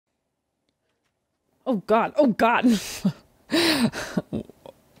Oh God, oh God.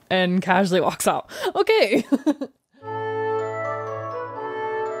 And casually walks out. Okay.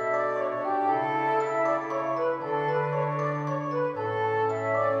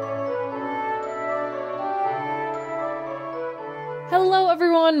 Hello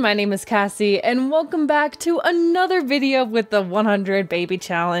everyone, my name is Cassie, and welcome back to another video with the 100 baby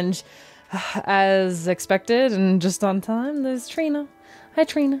challenge. As expected and just on time, there's Trina. Hi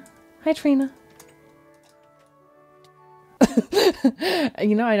Trina. Hi Trina.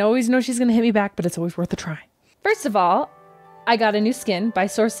 You know, I always know she's gonna hit me back, but it's always worth a try. First of all, I got a new skin by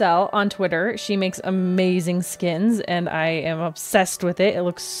Sorcel on Twitter. She makes amazing skins and I am obsessed with it. It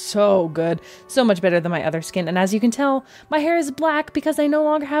looks so good. So much better than my other skin. And as you can tell, my hair is black because I no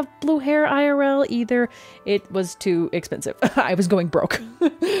longer have blue hair IRL either. It was too expensive. I was going broke.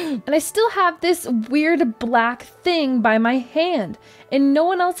 And I still have this weird black thing by my hand and no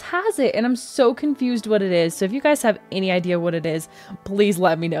one else has it. And I'm so confused what it is. So if you guys have any idea what it is, please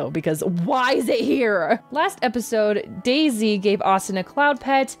let me know because why is it here? Last episode, Daisy gave Austin a cloud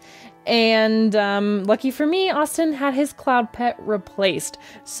pet and lucky for me, Austin had his cloud pet replaced.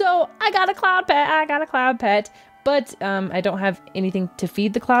 So I got a cloud pet, but I don't have anything to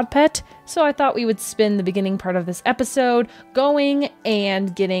feed the cloud pet. So I thought we would spend the beginning part of this episode going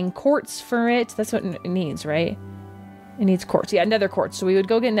and getting quartz for it. That's what it needs, right? It needs quartz. Yeah, nether quartz. So we would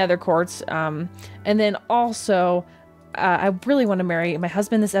go get nether quartz. And then also, I really want to marry my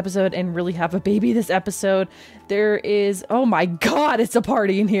husband this episode and really have a baby this episode. There is, oh my God, it's a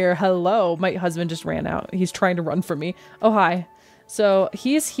party in here. Hello. My husband just ran out. He's trying to run from me. Oh, hi. So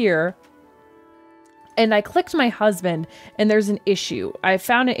he's here. And I clicked my husband and there's an issue. I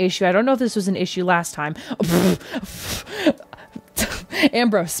found an issue. I don't know if this was an issue last time.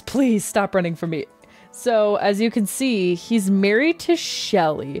 Ambrose, please stop running from me. So as you can see, he's married to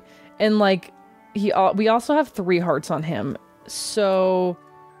Shelly and like, we also have 3 hearts on him. So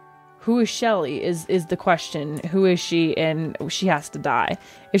who is Shelly is the question. Who is she? And she has to die.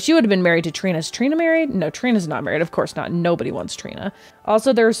 If she would have been married to Trina, is Trina married? No, Trina's not married. Of course not. Nobody wants Trina.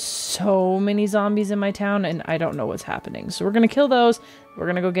 Also, there's so many zombies in my town and I don't know what's happening. So we're going to kill those. We're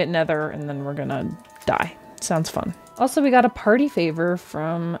going to go get nether and then we're going to die. Sounds fun. Also, we got a party favor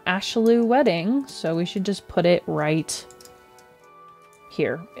from Ashley Wedding. So we should just put it right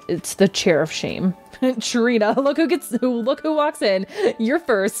here. It's the chair of shame. Trina, look who walks in. You're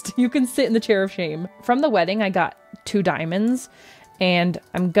first. You can sit in the chair of shame. From the wedding, I got 2 diamonds and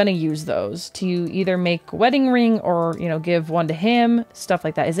I'm gonna use those to either make a wedding ring or, you know, give one to him, stuff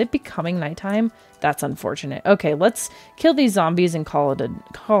like that. Is it becoming nighttime? That's unfortunate. Okay, let's kill these zombies and call it a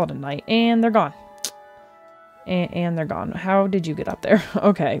night. And they're gone. And they're gone. How did you get up there?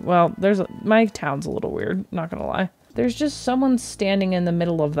 Okay, well, my town's a little weird, not gonna lie. There's just someone standing in the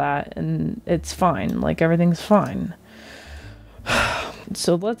middle of that and it's fine. Like everything's fine.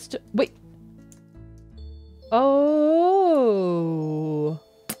 So let's wait. Oh.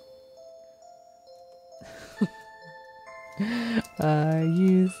 Are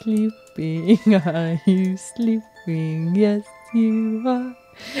you sleeping? Are you sleeping? Yes, you are.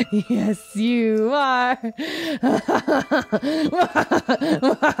 Yes, you are.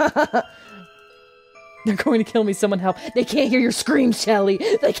 They're going to kill me. Someone help. They can't hear your screams, Shelly.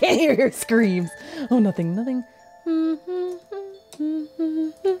 They can't hear your screams. Oh, nothing.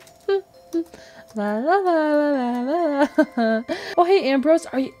 La, la, la, la, la. Oh, hey, Ambrose.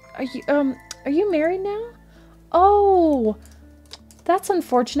 Are you married now? Oh, that's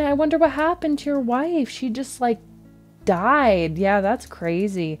unfortunate. I wonder what happened to your wife. She just, like, died. Yeah, that's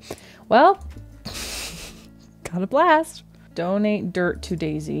crazy. Well, got a blast. Donate dirt to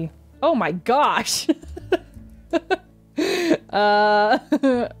Daisy. Oh my gosh.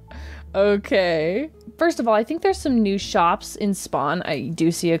 Okay. First of all, I think there's some new shops in Spawn. I do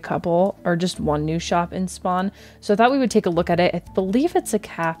see a couple, or just one new shop in Spawn. So I thought we would take a look at it. I believe it's a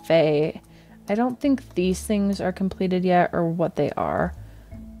cafe. I don't think these things are completed yet or what they are.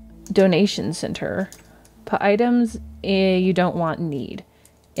 Donation center. Put items you don't want need.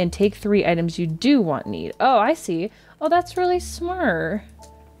 And take 3 items you do want need. Oh, I see. Oh, that's really smart.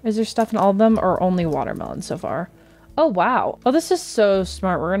 Is there stuff in all of them or only watermelon so far? Oh, wow. Oh, this is so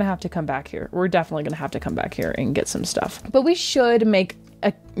smart. We're going to have to come back here. We're definitely going to have to come back here and get some stuff. But we should make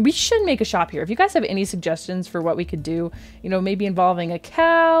a shop here. If you guys have any suggestions for what we could do, you know, maybe involving a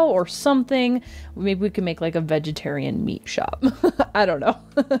cow or something, maybe we could make like a vegetarian meat shop. I don't know.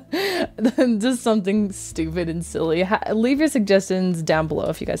 Just something stupid and silly. Leave your suggestions down below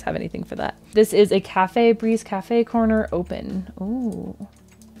if you guys have anything for that. This is a cafe, Breeze Cafe corner open. Ooh.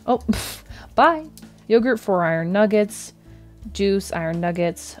 Oh, bye. Yogurt, 4 iron nuggets. juice, iron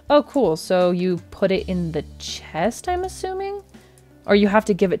nuggets. Oh, cool. So you put it in the chest, I'm assuming? Or you have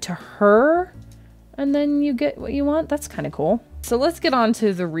to give it to her and then you get what you want? That's kind of cool. So let's get on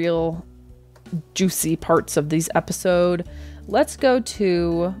to the real juicy parts of these episode. Let's go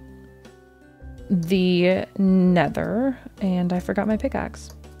to the nether, and I forgot my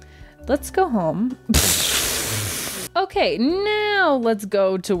pickaxe. Let's go home. Okay, now let's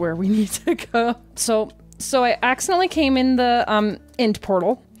go to where we need to go. So I accidentally came in the end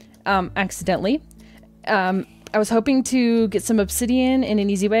portal, accidentally. I was hoping to get some obsidian in an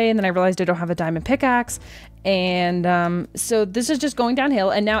easy way, and then I realized I don't have a diamond pickaxe. And so this is just going downhill,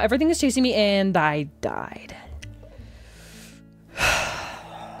 and now everything is chasing me, and I died.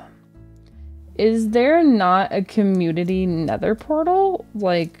 Is there not a community nether portal?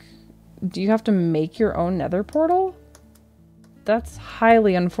 Like, do you have to make your own nether portal? That's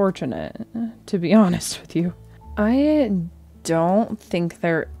highly unfortunate, to be honest with you. I don't think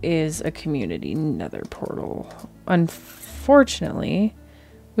there is a community nether portal, unfortunately,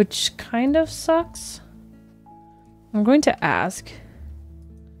 which kind of sucks. I'm going to ask.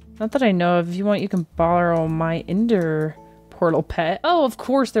 Not that I know of. If you want, you can borrow my ender portal pet. Oh, of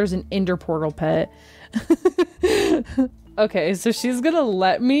course there's an ender portal pet. Okay, so she's gonna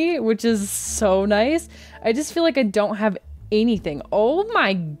let me, which is so nice. I just feel like I don't have anything. Oh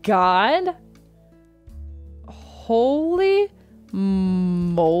my god. Holy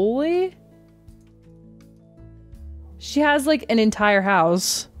moly. She has like an entire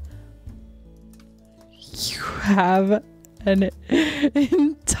house. You have an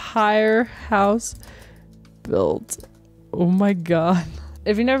entire house built. Oh my god.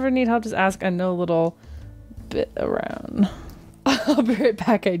 If you never need help, just ask. I know a little bit around. I'll be right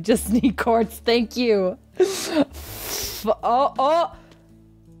back. I just need quartz. Thank you. Oh.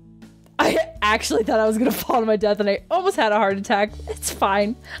 I actually thought I was gonna fall to my death and I almost had a heart attack. It's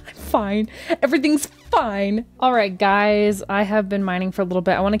fine. I'm fine. Everything's fine. All right, guys, I have been mining for a little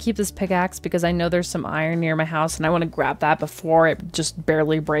bit. I want to keep this pickaxe because I know there's some iron near my house and I want to grab that before it just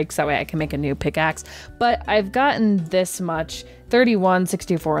barely breaks. That way I can make a new pickaxe. But I've gotten this much, 31,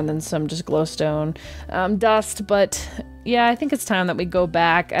 64, and then some just glowstone dust. But yeah, I think it's time that we go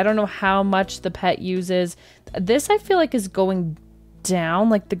back. I don't know how much the pet uses. This I feel like is going down,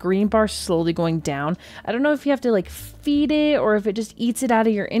 like the green bar slowly going down. I don't know if you have to like feed it or if it just eats it out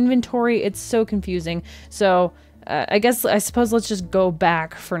of your inventory. It's so confusing. So I suppose let's just go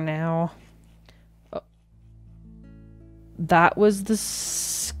back for now. Oh. That was the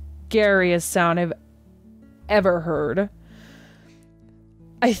scariest sound I've ever heard.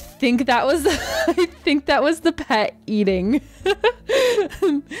 I think that was the pet eating.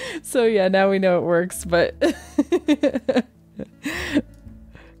 So yeah, now we know it works, but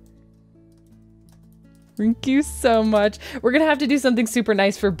thank you so much. We're gonna have to do something super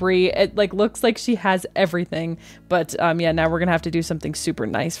nice for Bree. It like looks like she has everything, but yeah, now we're gonna have to do something super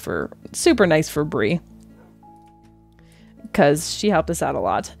nice for Bree because she helped us out a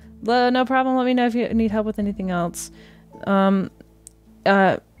lot. No problem. Let me know if you need help with anything else.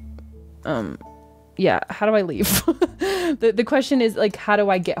 Yeah, how do I leave? The question is like, how do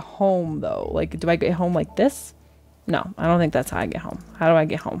I get home though? Like, do I get home like this? No, I don't think that's how I get home. How do I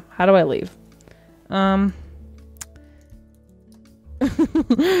get home? How do I leave?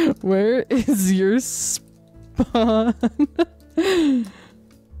 Where is your spawn?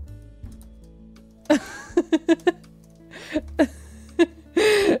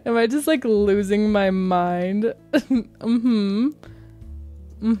 Am I just like losing my mind?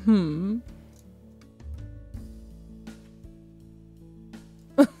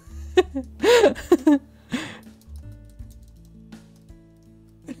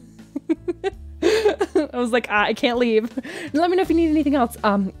 I was like, I can't leave. Let me know if you need anything else.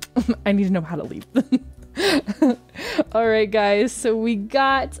 I need to know how to leave. All right, guys. So we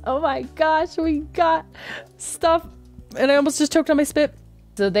got, oh my gosh, we got stuff. And I almost just choked on my spit.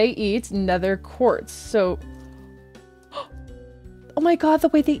 So they eat nether quartz. So, oh my god, the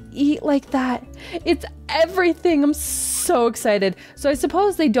way they eat like that. It's everything. I'm so excited. So I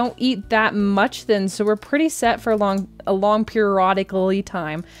suppose they don't eat that much then. So we're pretty set for a long periodically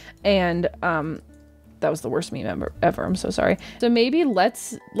time. And that was the worst meme ever. I'm so sorry. So maybe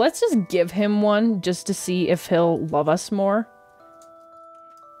let's just give him one just to see if he'll love us more.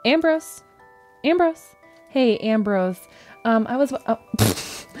 Ambrose. Hey, Ambrose. Ambrose.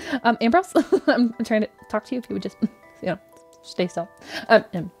 I'm trying to talk to you. If you would just, stay still.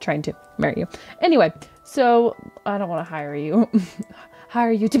 I'm trying to marry you. Anyway, so I don't want to hire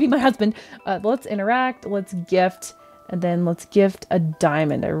you to be my husband. Let's interact. Let's gift. And then let's gift a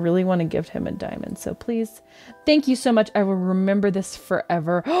diamond. I really want to gift him a diamond. So please, thank you so much. I will remember this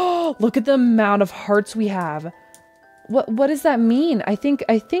forever. Oh, look at the amount of hearts we have. What does that mean? I think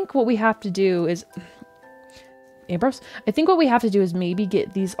what we have to do is... Ambrose? I think what we have to do is maybe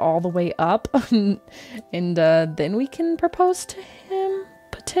get these all the way up. And then we can propose to him,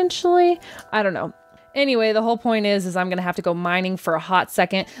 potentially. I don't know. Anyway, the whole point is I'm going to have to go mining for a hot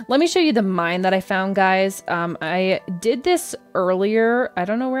second. Let me show you the mine that I found, guys. I did this earlier. I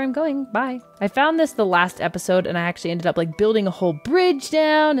don't know where I'm going. Bye. I found this the last episode, and I actually ended up like building a whole bridge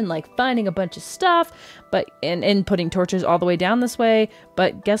down and like finding a bunch of stuff, but and putting torches all the way down this way.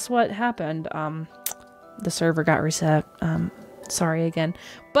 But guess what happened? The server got reset. Sorry again.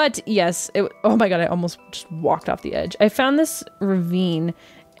 But yes, oh my god, I almost just walked off the edge. I found this ravine,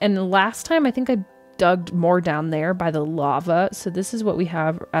 and last time I think I dug more down there by the lava. So this is what we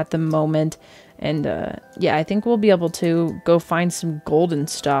have at the moment. And yeah, I think we'll be able to go find some golden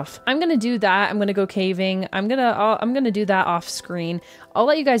stuff. I'm gonna do that. I'm gonna go caving. I'm gonna do that off screen. I'll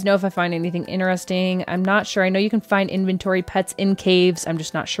let you guys know if I find anything interesting. I'm not sure. I know you can find inventory pets in caves. I'm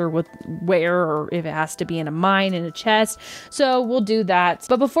just not sure where, or if it has to be in a mine, in a chest. So we'll do that.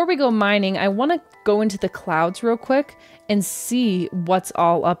 But before we go mining, I want to go into the clouds real quick and see what's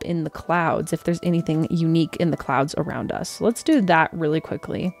all up in the clouds, if there's anything unique in the clouds around us. Let's do that really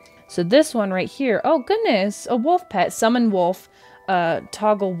quickly. So this one right here, oh goodness, a wolf pet, summon wolf,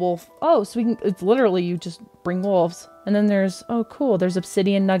 toggle wolf. Oh, so it's literally you just bring wolves. And then there's, oh cool, there's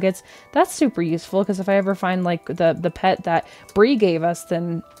obsidian nuggets. That's super useful, because if I ever find like the pet that Bree gave us,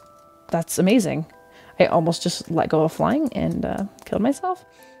 then that's amazing. I almost just let go of flying and killed myself.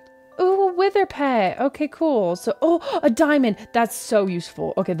 Ooh, a wither pet. Okay, cool. So, oh, a diamond. That's so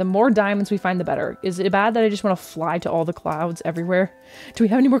useful. Okay, the more diamonds we find, the better. Is it bad that I just want to fly to all the clouds everywhere? Do we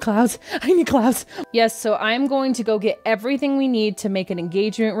have any more clouds? I need clouds. Yes, so I'm going to go get everything we need to make an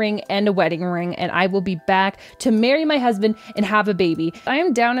engagement ring and a wedding ring, and I will be back to marry my husband and have a baby. I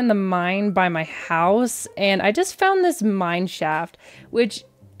am down in the mine by my house, and I just found this mine shaft, which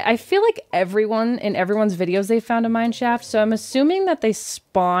I feel like everyone's videos, they found a mine shaft. So I'm assuming that they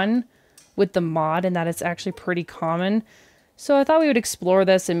spawn with the mod and that it's actually pretty common. So I thought we would explore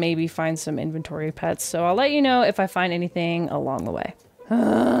this and maybe find some inventory pets. So I'll let you know if I find anything along the way.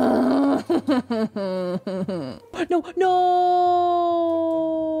 No.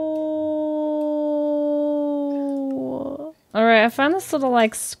 All right, I found this little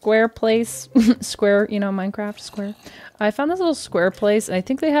like square place, square, you know, Minecraft square. I found this little square place, and I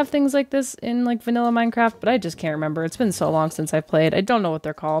think they have things like this in like vanilla Minecraft, but I just can't remember. It's been so long since I played. I don't know what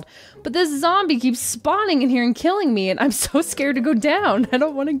they're called. But this zombie keeps spawning in here and killing me, and I'm so scared to go down. I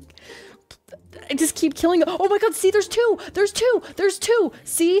don't want to... I just keep killing. Oh my god, see, there's two. There's two.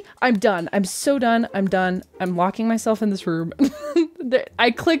 See, I'm done. I'm so done. I'm done. I'm locking myself in this room.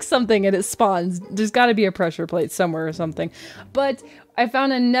 I click something and it spawns. There's got to be a pressure plate somewhere or something. But I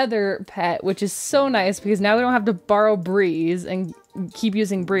found another pet, which is so nice because now we don't have to borrow Breeze and keep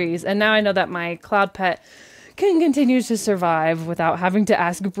using Breeze. And now I know that my cloud pet can continue to survive without having to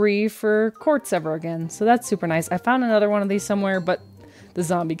ask Bree for quartz ever again. So that's super nice. I found another one of these somewhere, but the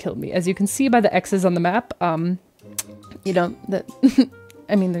zombie killed me. As you can see by the X's on the map, you know,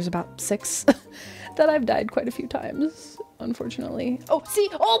 I mean, there's about 6 that I've died quite a few times, unfortunately. Oh, see,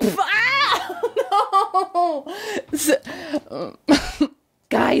 oh, no!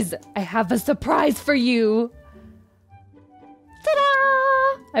 Guys, I have a surprise for you.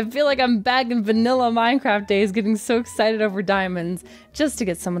 Ta-da! I feel like I'm back in vanilla Minecraft days, getting so excited over diamonds, just to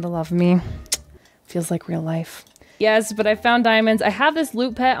get someone to love me. Feels like real life. Yes, but I found diamonds. I have this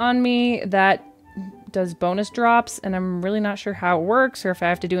loot pet on me that does bonus drops, and I'm really not sure how it works or if I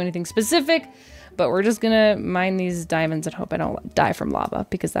have to do anything specific, but we're just gonna mine these diamonds and hope I don't die from lava,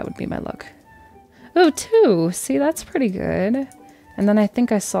 because that would be my luck. Oh, 2. See, that's pretty good. And then I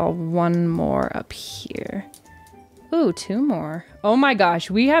think I saw 1 more up here. Ooh, 2 more. Oh my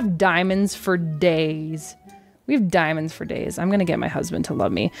gosh, we have diamonds for days. We have diamonds for days. I'm gonna get my husband to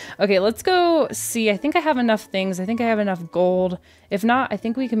love me. Okay, let's go see. I think I have enough things. I think I have enough gold. If not, I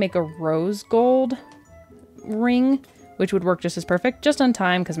think we can make a rose gold ring, which would work just as perfect. Just on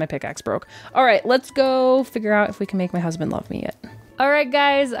time, because my pickaxe broke. All right, let's go figure out if we can make my husband love me yet. All right,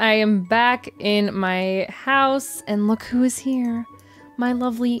 guys, I am back in my house, and look who is here. My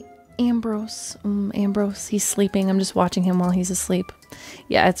lovely Ambrose. Ambrose, he's sleeping. I'm just watching him while he's asleep.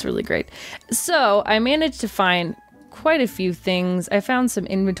 Yeah, it's really great. So I managed to find quite a few things. I found some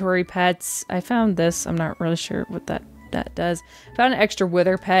inventory pets. I found this. I'm not really sure what that does. Found an extra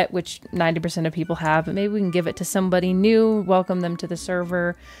wither pet, which 90% of people have, but maybe we can give it to somebody new, welcome them to the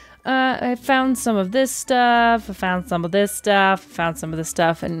server. I found some of this stuff, I found some of this stuff, found some of this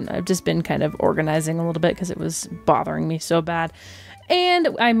stuff, and I've just been kind of organizing a little bit because it was bothering me so bad. And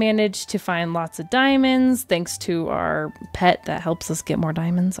I managed to find lots of diamonds thanks to our pet that helps us get more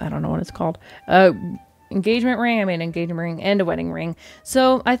diamonds. I don't know what it's called. Engagement ring. I made an engagement ring and a wedding ring.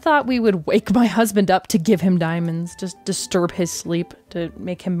 So I thought we would wake my husband up to give him diamonds, just disturb his sleep to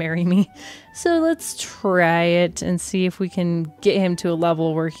make him marry me. So let's try it and see if we can get him to a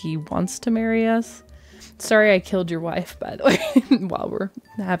level where he wants to marry us. Sorry I killed your wife, by the way, while we're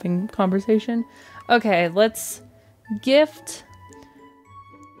having conversation. Okay, let's gift...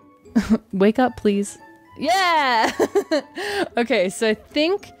 Wake up, please. Yeah! Okay, so I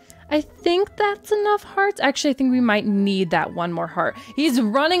think that's enough hearts. Actually, I think we might need that one more heart. He's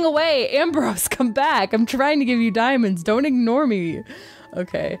running away. Ambrose, come back. I'm trying to give you diamonds. Don't ignore me.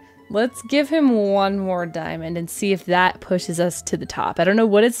 Okay, let's give him one more diamond and see if that pushes us to the top. I don't know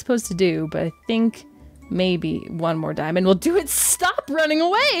what it's supposed to do, but I think maybe one more diamond will do it. Stop running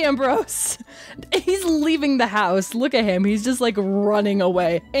away, Ambrose. He's leaving the house. Look at him. He's just like running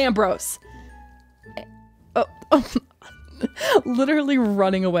away. Ambrose. Oh. Literally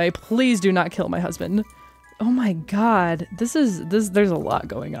running away. Please do not kill my husband. Oh my god. There's a lot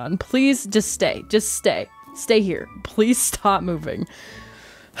going on. Please just stay. Just stay. Stay here. Please stop moving.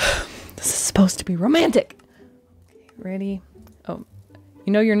 This is supposed to be romantic. Okay, ready? Oh.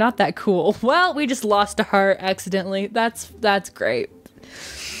 You know, you're not that cool. Well, we just lost a heart accidentally. That's great.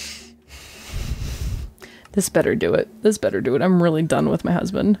 This better do it. This better do it. I'm really done with my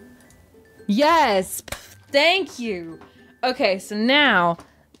husband. Yes! Thank you! Okay, so now,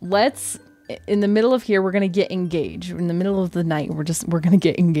 let's... In the middle of here, we're gonna get engaged. In the middle of the night, we're gonna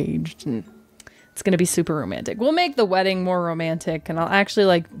get engaged. And it's gonna be super romantic. We'll make the wedding more romantic, and I'll actually,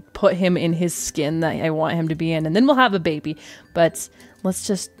 like, put him in his skin that I want him to be in, and then we'll have a baby. But... let's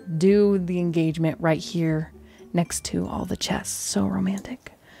just do the engagement right here next to all the chests. So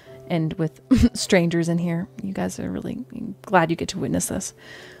romantic. And with strangers in here. You guys are really glad you get to witness this.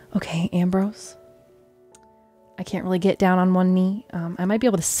 Okay, Ambrose. I can't really get down on one knee. I might be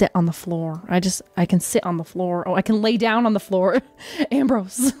able to sit on the floor. I can sit on the floor. Oh, I can lay down on the floor.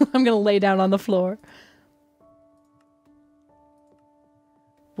 Ambrose, I'm gonna lay down on the floor.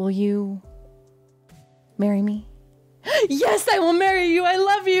 Will you marry me? Yes, I will marry you. I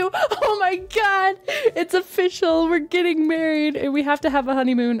love you. Oh my god. It's official. We're getting married. And we have to have a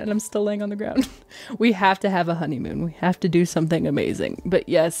honeymoon. And I'm still laying on the ground. We have to have a honeymoon. We have to do something amazing. But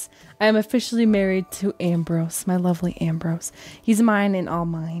yes, I am officially married to Ambrose, my lovely Ambrose. He's mine and all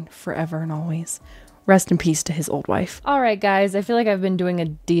mine forever and always. Rest in peace to his old wife. Alright guys, I feel like I've been doing a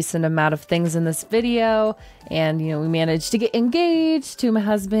decent amount of things in this video. And, you know, we managed to get engaged to my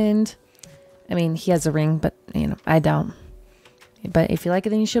husband. I mean, he has a ring, but, you know, I don't. But if you like it,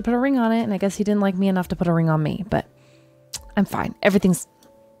 then you should put a ring on it. And I guess he didn't like me enough to put a ring on me. But I'm fine. Everything's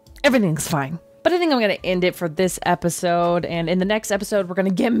fine. But I think I'm going to end it for this episode. And in the next episode, we're going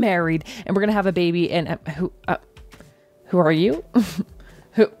to get married. And we're going to have a baby. And who are you?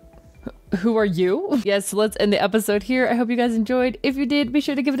 Who are you? Yes, let's end the episode here. I hope you guys enjoyed. If you did, be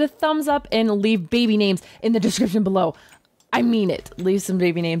sure to give it a thumbs up and leave baby names in the description below. I mean it. Leave some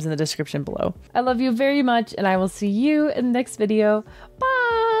baby names in the description below. I love you very much, and I will see you in the next video. Bye!